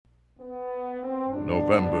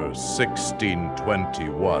November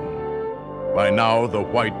 1621. By now, the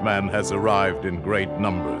white man has arrived in great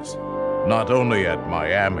numbers, not only at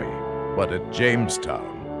Miami, but at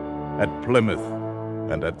Jamestown, at Plymouth,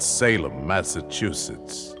 and at Salem,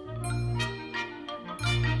 Massachusetts.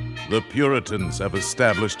 The Puritans have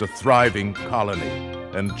established a thriving colony,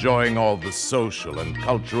 enjoying all the social and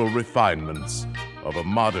cultural refinements of a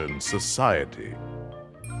modern society.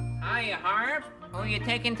 Hiya, Harv. Who you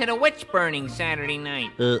taking to the witch burning Saturday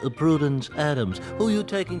night? Prudence Adams. Who you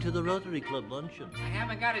taking to the Rotary Club luncheon? I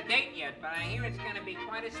haven't got a date yet, but I hear it's gonna be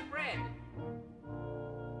quite a spread.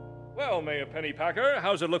 Well, Mayor Pennypacker,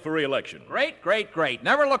 how's it look for re-election? Great, great, great.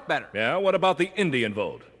 Never looked better. Yeah, what about the Indian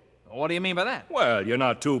vote? What do you mean by that? Well, you're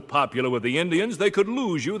not too popular with the Indians. They could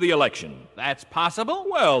lose you the election. That's possible?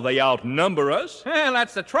 Well, they outnumber us. Well,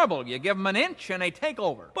 that's the trouble. You give them an inch and they take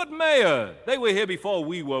over. But, Mayor, they were here before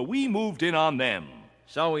we were. We moved in on them.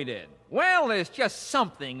 So we did. Well, there's just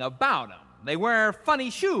something about them. They wear funny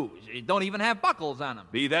shoes. They don't even have buckles on them.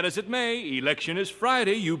 Be that as it may, election is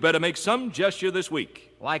Friday. You better make some gesture this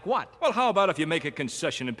week. Like what? Well, how about if you make a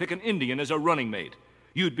concession and pick an Indian as a running mate?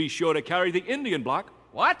 You'd be sure to carry the Indian block.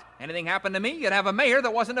 What? Anything happened to me, you'd have a mayor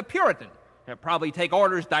that wasn't a Puritan. He'd probably take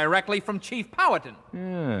orders directly from Chief Powhatan.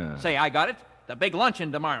 Yeah. Say, I got it. The big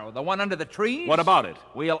luncheon tomorrow, the one under the trees. What about it?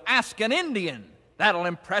 We'll ask an Indian. That'll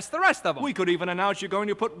impress the rest of them. We could even announce you're going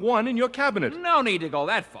to put one in your cabinet. No need to go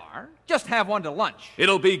that far. Just have one to lunch.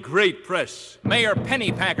 It'll be great press. Mayor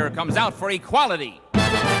Pennypacker comes out for equality,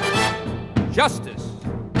 justice,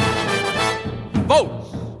 votes.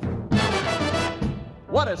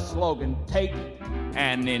 What a slogan. Take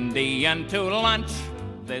an Indian to lunch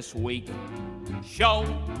this week. Show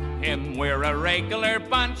him we're a regular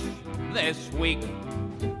bunch this week.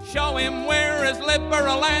 Show him we're as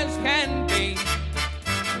liberal as can be.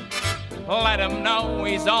 Let him know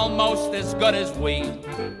he's almost as good as we.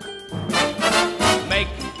 Make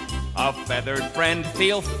a feathered friend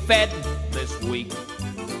feel fed this week.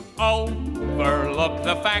 Overlook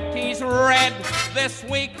the fact he's red this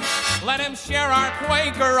week. Let him share our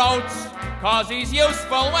Quaker oats, 'cause he's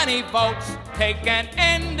useful when he votes. Take an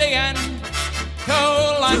Indian to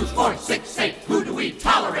lunch. 2, 4, 6, 8, who do we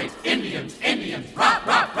tolerate? Indians, Indians, rah,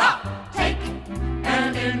 rah, rah. Take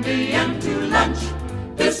an Indian to lunch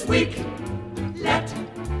this week. Let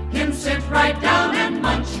him sit right down and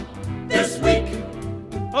munch this week.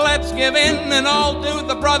 Let's give in and all do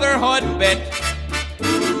the brotherhood bit.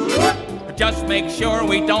 Just make sure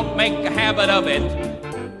we don't make a habit of it.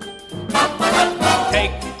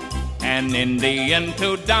 Take an Indian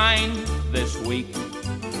to dine this week.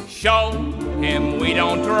 Show him we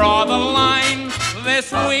don't draw the line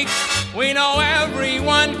this week. We know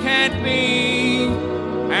everyone can't be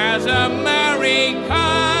as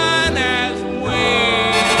American as we.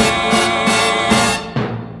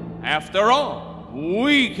 After all,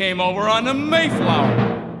 we came over on the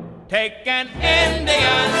Mayflower. Take an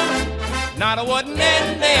Indian, not a wooden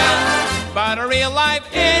Indian, but a real life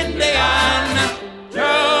Indian to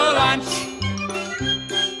lunch.